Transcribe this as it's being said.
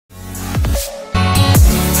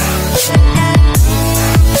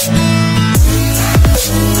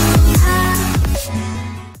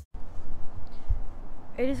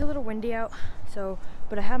little windy out, so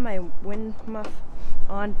but I have my wind muff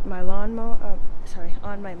on my lawnmower,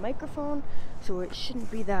 on my microphone, so it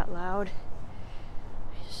shouldn't be that loud.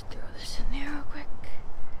 Let me just throw this in there real quick.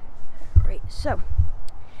 Right, so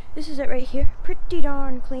this is it right here. Pretty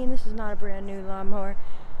darn clean. This is not a brand new lawnmower.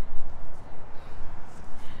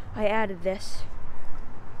 I added this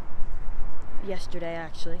yesterday,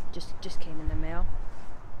 actually. Just came in the mail.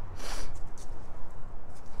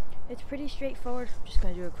 It's pretty straightforward. I'm just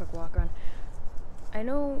gonna do a quick walk around. I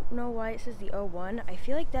don't know why it says the 01. I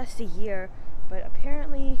feel like that's the year, but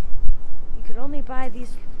apparently you could only buy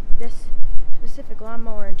this specific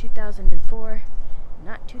lawnmower in 2004,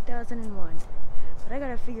 not 2001. But I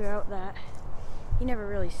gotta figure out that. He never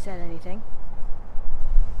really said anything.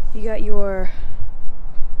 You got your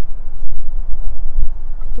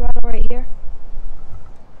throttle right here.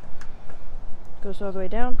 Goes all the way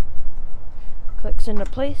down. Clicks into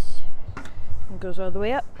place and goes all the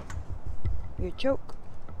way up. Your choke.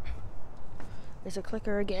 There's a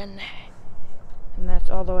clicker again. And that's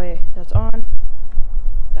all the way. That's on.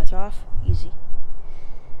 That's off. Easy.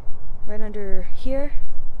 Right under here.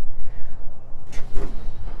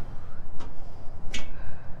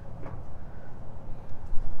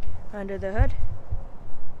 Under the hood,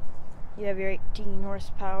 you have your 18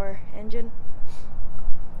 horsepower engine,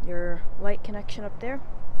 your light connection up there,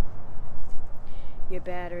 your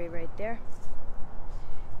battery right there,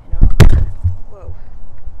 and all. Whoa.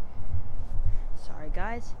 Sorry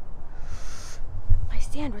guys. My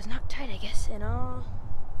stand was not tight, I guess, and all.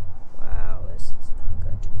 Wow, this is not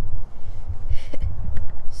good.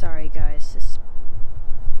 Sorry guys.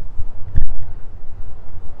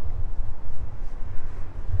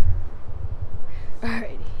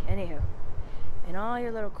 Alrighty, anyhow. And all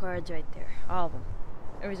your little cards right there. All of them.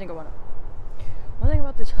 Every single one of them. One thing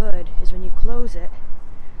about this hood is when you close it,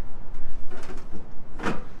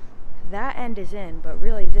 that end is in, but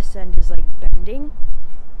really this end is like bending.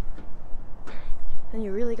 Then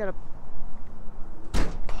you really gotta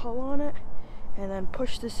pull on it and then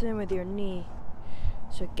push this in with your knee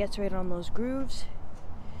so it gets right on those grooves.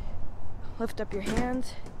 Lift up your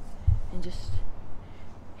hands and just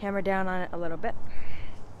hammer down on it a little bit.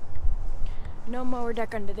 No mower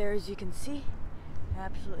deck under there, as you can see.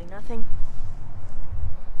 Absolutely nothing.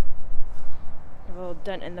 A little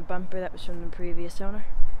dent in the bumper that was from the previous owner.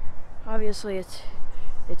 Obviously it's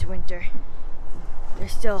winter.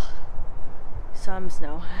 There's still some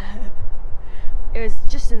snow. It was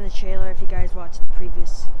just in the trailer. If you guys watched the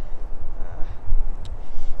previous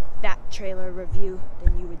that trailer review,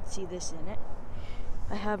 then you would see this in it.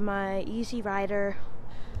 I have my Easy Rider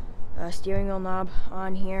steering wheel knob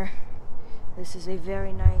on here. This is a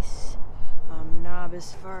very nice knob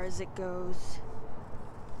as far as it goes.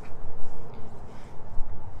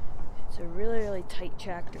 It's a really tight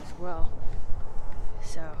tractor as well,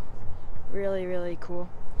 so really cool.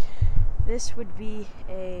 This would be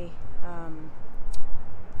a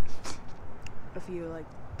if you like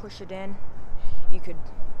push it in, you could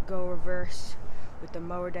go reverse with the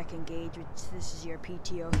mower deck engaged, which this is your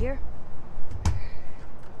PTO here.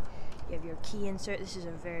 You have your key insert. This is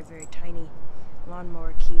a very tiny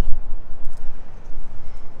lawnmower key.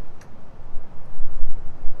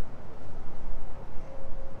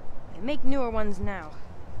 They make newer ones now.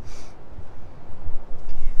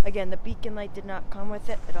 Again, the beacon light did not come with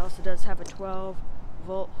it. It also does have a 12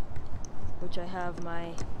 volt, which I have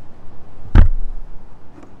my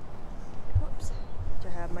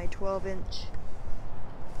 12-inch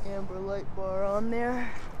amber light bar on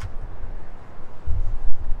there.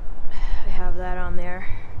 I have that on there.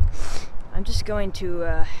 I'm just going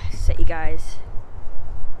to set you guys.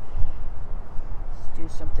 Let's do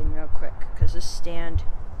something real quick because this stand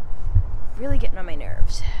is really getting on my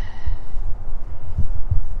nerves.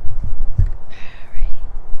 Alrighty.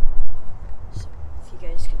 So if you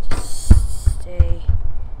guys could just stay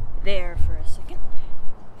there for a second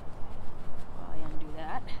while I undo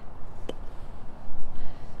that.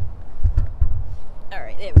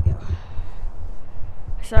 Alright, there we go.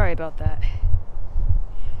 Sorry about that.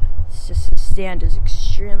 It's just the stand is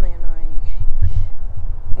extremely annoying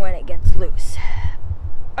when it gets loose.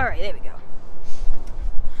 Alright, there we go.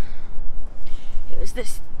 It was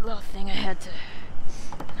this little thing I had to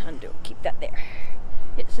undo. Keep that there.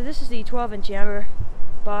 Yeah, so this is the 12-inch amber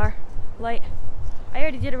bar light. I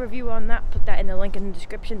already did a review on that. Put that in the link in the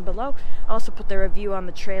description below. I also put the review on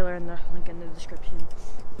the trailer in the link in the description,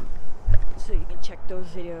 so you can check those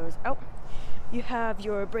videos out. You have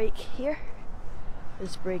your brake here.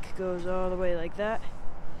 This brake goes all the way like that,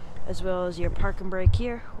 as well as your parking brake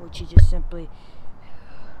here, which you just simply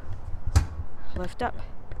lift up,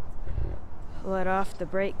 let off the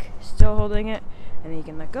brake, still holding it, and then you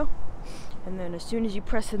can let go. And then as soon as you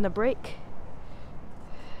press in the brake,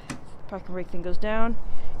 the parking brake thing goes down.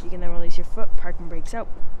 You can then release your foot, parking brake's out.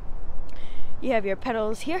 You have your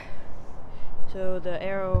pedals here. So the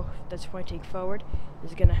arrow that's pointing forward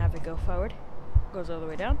is going to have it go forward, goes all the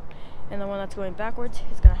way down. And the one that's going backwards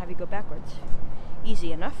is going to have you go backwards.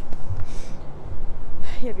 Easy enough.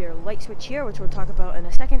 You have your light switch here, which we'll talk about in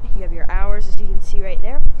a second. You have your hours, as you can see right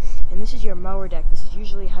there. And this is your mower deck. This is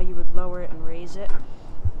usually how you would lower it and raise it.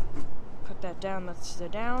 Put that down, that's the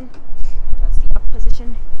down. That's the up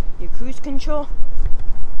position. Your cruise control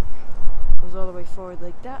goes all the way forward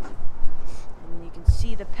like that. And you can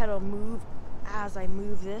see the pedal move as I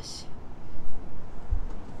move this.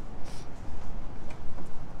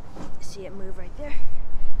 See it move right there.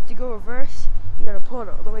 To go reverse, you gotta pull it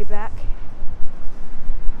all the way back.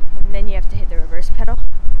 And then you have to hit the reverse pedal.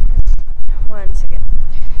 1 second.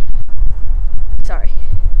 Sorry.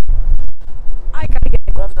 I gotta get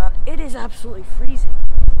my gloves on. It is absolutely freezing.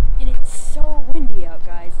 And it's so windy out,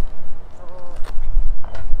 guys. Oh.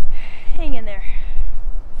 Hang in there.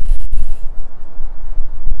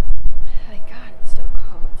 My God, it's so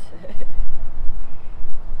cold.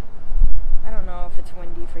 I don't know if it's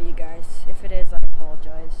windy for you guys. If it is, I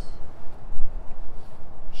apologize.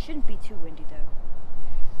 Shouldn't be too windy though.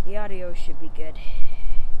 The audio should be good.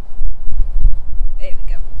 There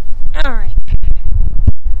we go. Alright.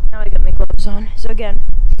 Now I got my gloves on. So again,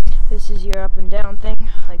 this is your up and down thing,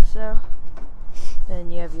 like so. Then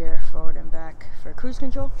you have your forward and back for cruise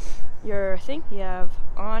control. Your thing you have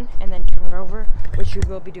on and then turn it over, which we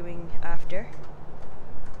will be doing after.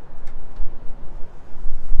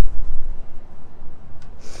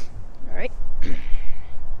 Alright.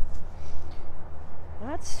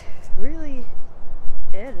 That's really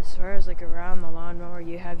it as far as like around the lawnmower.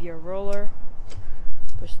 You have your roller,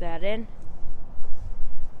 push that in,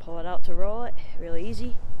 pull it out to roll it, really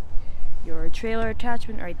easy. Your trailer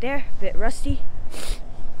attachment right there, bit rusty.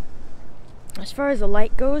 As far as the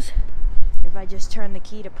light goes, if I just turn the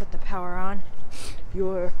key to put the power on,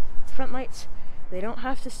 your front lights, they don't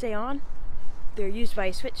have to stay on. They're used by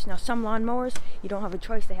a switch. Now some lawnmowers, you don't have a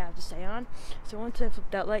choice, they have to stay on. So once I flip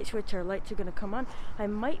that light switch, our lights are gonna come on. I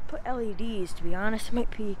might put LEDs, to be honest.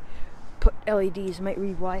 Might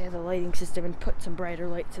rewire the lighting system and put some brighter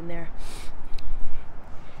lights in there.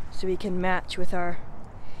 So we can match with our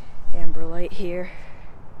amber light here.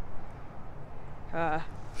 But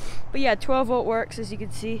yeah, 12 volt works, as you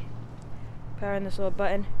can see. Powering this little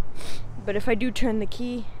button. But if I do turn the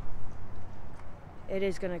key, it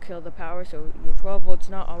is going to kill the power, so your 12 volt's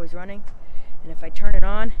not always running. And if I turn it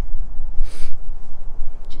on,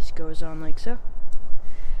 it just goes on like so.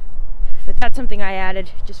 But that's something I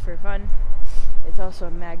added just for fun. It's also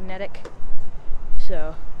magnetic,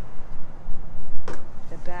 so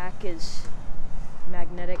the back is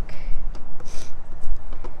magnetic,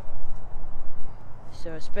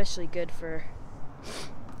 so especially good for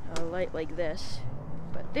a light like this.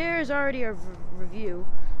 But there's already a review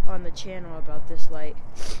on the channel about this light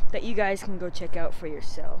that you guys can go check out for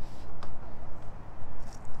yourself.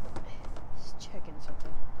 Just checking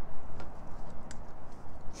something.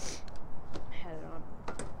 I had it on.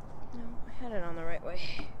 No, I had it on the right way.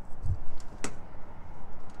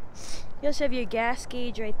 You also have your gas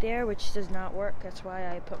gauge right there, which does not work. That's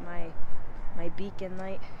why I put my beacon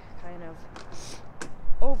light kind of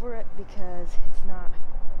over it, because it's not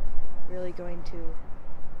really going to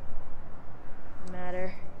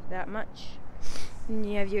matter that much. And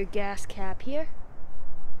you have your gas cap here.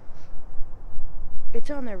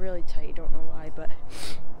 It's on there really tight, don't know why, but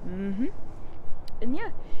and yeah,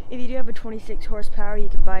 if you do have a 26 horsepower, you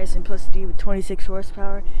can buy a Simplicity with 26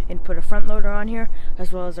 horsepower and put a front loader on here,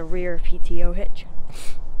 as well as a rear PTO hitch.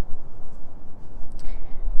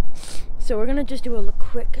 So we're gonna just do a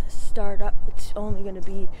quick startup. It's only gonna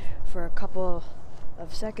be for a couple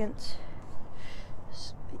of seconds.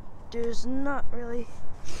 There's not really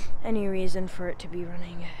any reason for it to be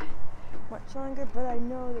running much longer, but I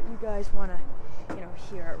know that you guys want to,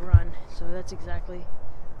 hear it run. So that's exactly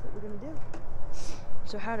what we're gonna do.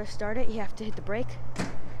 So how to start it, you have to hit the brake,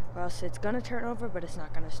 or else it's gonna turn over, but it's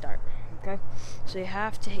not gonna start. Okay, so you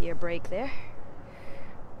have to hit your brake there.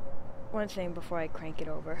 One thing before I crank it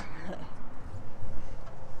over.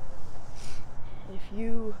 If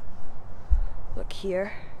you look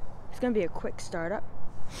here, it's gonna be a quick startup.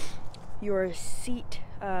 Your seat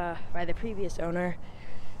by the previous owner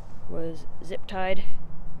was zip tied,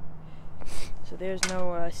 so there's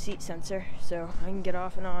no seat sensor, so I can get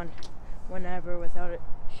off and on whenever without it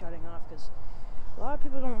shutting off, because A lot of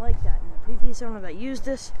people don't like that, and the previous owner that used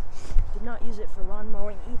this did not use it for lawn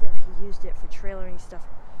mowing either. He used it for trailering stuff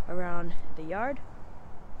around the yard.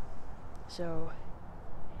 So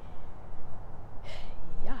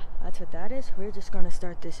yeah, that's what that is. We're just going to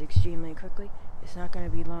start this extremely quickly. It's not going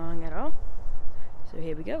to be long at all. So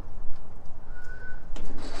here we go.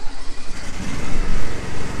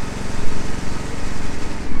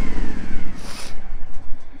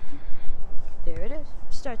 There it is.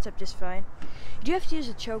 Starts up just fine. You do have to use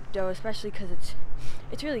a choke though, especially because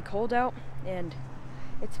it's really cold out, and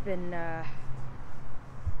it's been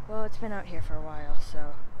well, it's been out here for a while,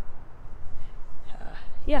 so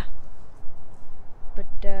yeah. But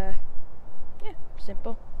yeah,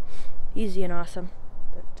 simple, easy, and awesome.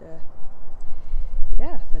 But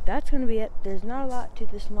yeah, but that's gonna be it. There's not a lot to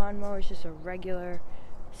this lawnmower. It's just a regular,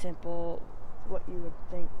 simple, what you would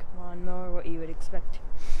think lawnmower, what you would expect.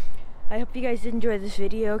 I hope you guys did enjoy this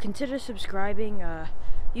video. Consider subscribing.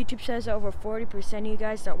 YouTube says over 40% of you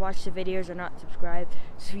guys that watch the videos are not subscribed.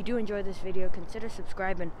 So if you do enjoy this video, consider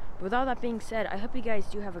subscribing. But with all that being said, I hope you guys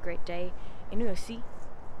do have a great day, and we'll see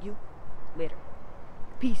you later.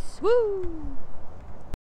 Peace. Woo!